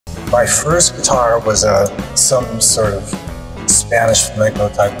My first guitar was some sort of Spanish flamenco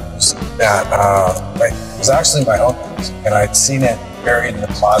type of music that it was actually my uncle's, and I'd seen it buried in the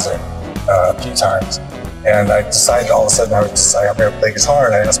closet a few times. And I decided all of a sudden I'm going to play guitar,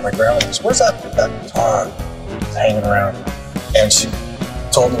 and I asked my grandma, where's that guitar hanging around? And she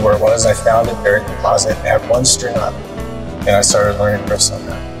told me where it was. I found it buried in the closet. It had one string on it, and I started learning riffs on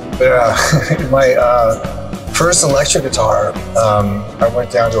that. But my first electric guitar, I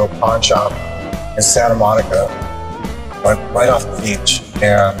went down to a pawn shop in Santa Monica, went right off the beach,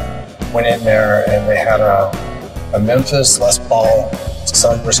 and went in there, and they had a Memphis Les Paul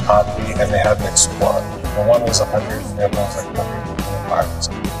Sunburst copy, and they had an Explorer. The one was 100, and the other one was like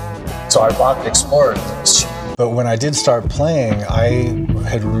 125. So I bought the Explorer. It was cheap. But when I did start playing, I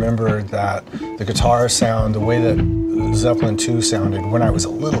had remembered that the guitar sound, the way that Zeppelin II sounded when I was a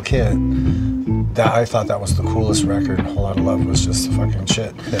little kid, that I thought that was the coolest record. A Whole Lotta Love was just the fucking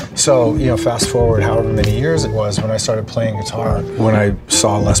shit. Yeah. So, you know, fast forward however many years it was when I started playing guitar. When I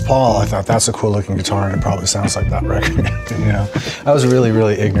saw Les Paul, I thought that's a cool looking guitar and it probably sounds like that record. You know, I was really,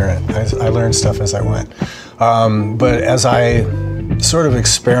 really ignorant. I learned stuff as I went. But as I sort of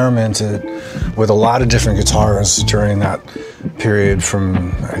experimented with a lot of different guitars during that period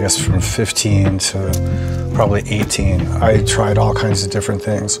from, I guess, from 15 to probably 18. I tried all kinds of different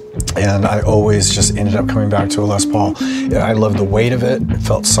things, and I always just ended up coming back to a Les Paul. I loved the weight of it. It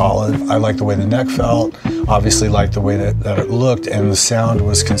felt solid. I liked the way the neck felt. Obviously liked the way that it looked, and the sound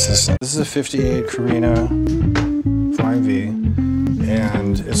was consistent. This is a 58 Carina Flying V,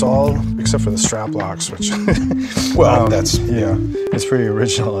 and it's all except for the strap locks, which well, that's yeah, it's pretty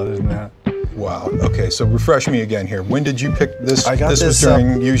original other than that. Wow. Okay, so refresh me again here. When did you pick this? I got this was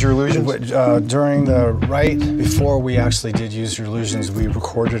during Use Your Illusions? During right before we actually did Use Your Illusions, we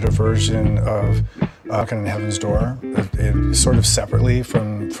recorded a version of Knocking on Heaven's Door, sort of separately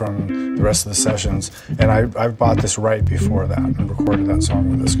from the rest of the sessions. And I bought this right before that and recorded that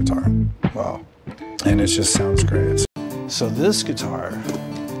song with this guitar. Wow. And it just sounds great. So this guitar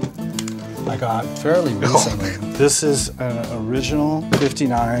I got fairly recently. This is an original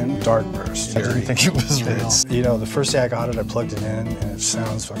 59 Dark Burst. I didn't think it was real. You know, the first day I got it, I plugged it in, and it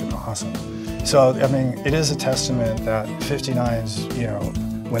sounds fucking awesome. So, I mean, it is a testament that 59s, you know,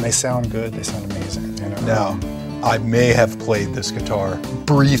 when they sound good, they sound amazing, you know? Now, I may have played this guitar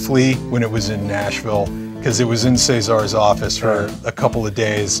briefly when it was in Nashville, because it was in Cesar's office for a couple of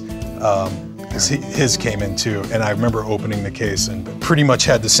days. His came in too, and I remember opening the case and pretty much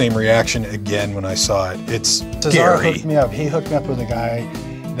had the same reaction again when I saw it. It's Cesar hooked me up. He hooked me up with a guy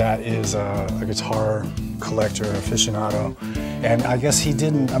that is a guitar collector, aficionado, and I guess he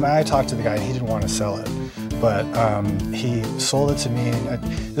didn't, I mean, I talked to the guy and he didn't want to sell it, but he sold it to me.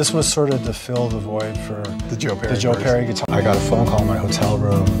 This was sort of to fill the void for the Joe Perry guitar. I got a phone call in my hotel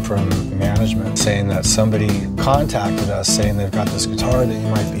room from management saying that somebody contacted us saying they've got this guitar that you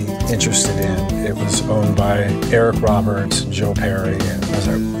might be interested in. It was owned by Eric Roberts, Joe Perry, and I was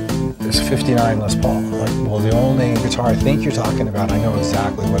like, it's 59 Les Paul. I'm like, well, the only guitar I think you're talking about, I know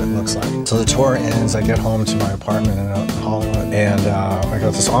exactly what it looks like. So the tour ends, I get home to my apartment in Hollywood, and I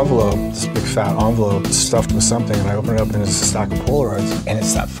got this envelope, this big fat envelope stuffed with something, and I open it up and it's a stack of Polaroids, and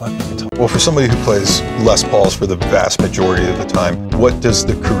it's that fucking guitar. Well, for somebody who plays Les Pauls for the vast majority of the time, what does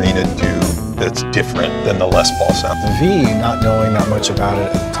the Carina do that's different than the Les Paul sound? The V, not knowing that much about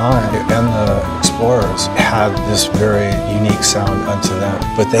it at the time, and the Explorers had this very unique sound unto them,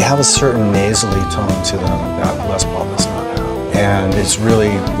 but they have a certain nasally tone to them that Les Paul does not have. And it's really,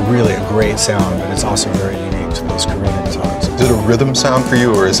 really a great sound, but it's also very unique to those Carina guitars. Is it a rhythm sound for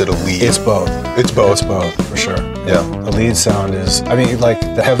you, or is it a lead? It's both. It's both? It's both, for sure. Yeah. The lead sound is, I mean, like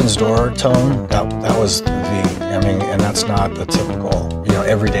the Heaven's Door tone, that was the V. I mean, and that's not the typical, you know,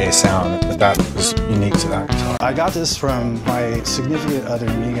 everyday sound, but that was unique to that guitar. I got this from my significant other,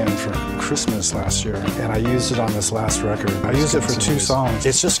 Megan, for Christmas last year, and I used it on this last record. I used it for 2 songs.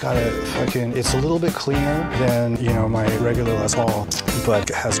 It's just got a fucking, it's a little bit cleaner than, you know, my regular Les Paul, but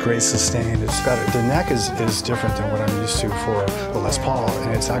it has great sustain. It's got, the neck is different than what I'm used to for a Les Paul,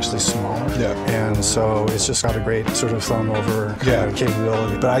 and it's actually smaller. Yeah. And so it's just got a great sort of thumb over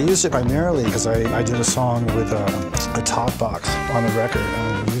capability. But I used it primarily because I did a song with a top box on the record.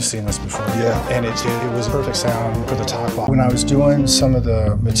 You've seen this before. Yeah. And it was a perfect sound for the top box. When I was doing some of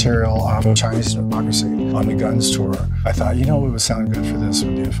the material off of Chinese Democracy, on the Guns tour, I thought, you know what would sound good for this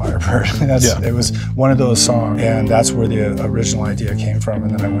would be a Firebird. It was one of those songs, and that's where the original idea came from.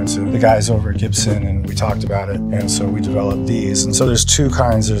 And then I went to the guys over at Gibson and we talked about it, and so we developed these. And so there's two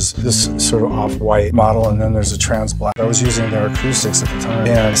kinds. There's this sort of off-white model, and then there's a trans black. I was using their acoustics at the time,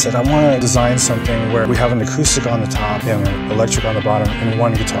 and I said I want to design something where we have an acoustic on the top and an electric on the bottom and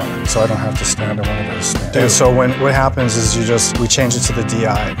one guitar, so I don't have to stand on one of those stands. And so what happens is we change it to the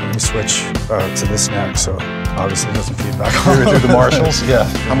DI and we switch to this neck, so obviously it doesn't feed back through the Marshalls. Yeah.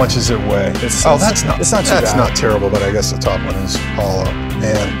 How much does it weigh? It's not too bad. That's not terrible, but I guess the top one is hollow.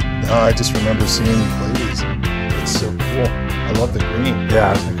 And I just remember seeing you play these. It's so cool. I love the green.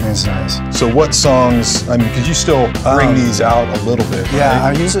 Yeah, the green's nice. So what songs, I mean, could you still bring these out a little bit? Yeah,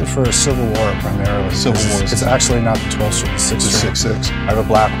 right? I use it for Civil War primarily. Civil War. It's actually not the 12 string, it's 6 string. 6/6. I have a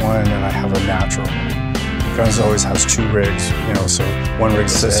black one and I have a natural one. Guns always has 2 rigs, you know, so one rig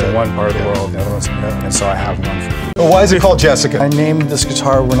sits in one part of the world, the other one's in the other, and so I have one for people. Well, why is it called Jessica? I named this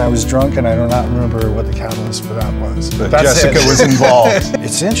guitar when I was drunk, and I do not remember what the catalyst for that was. But Jessica was involved.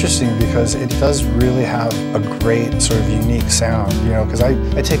 It's interesting because it does really have a great sort of unique sound, you know, because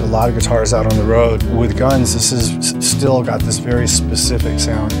I take a lot of guitars out on the road. With Guns, this is still got this very specific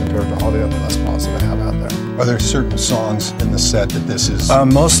sound compared to all the other Les Pauls that I have out there. Are there certain songs in the set that this is?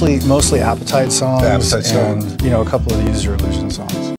 Mostly Appetite songs, Appetite and, you know, a couple of the Use Your Illusion songs.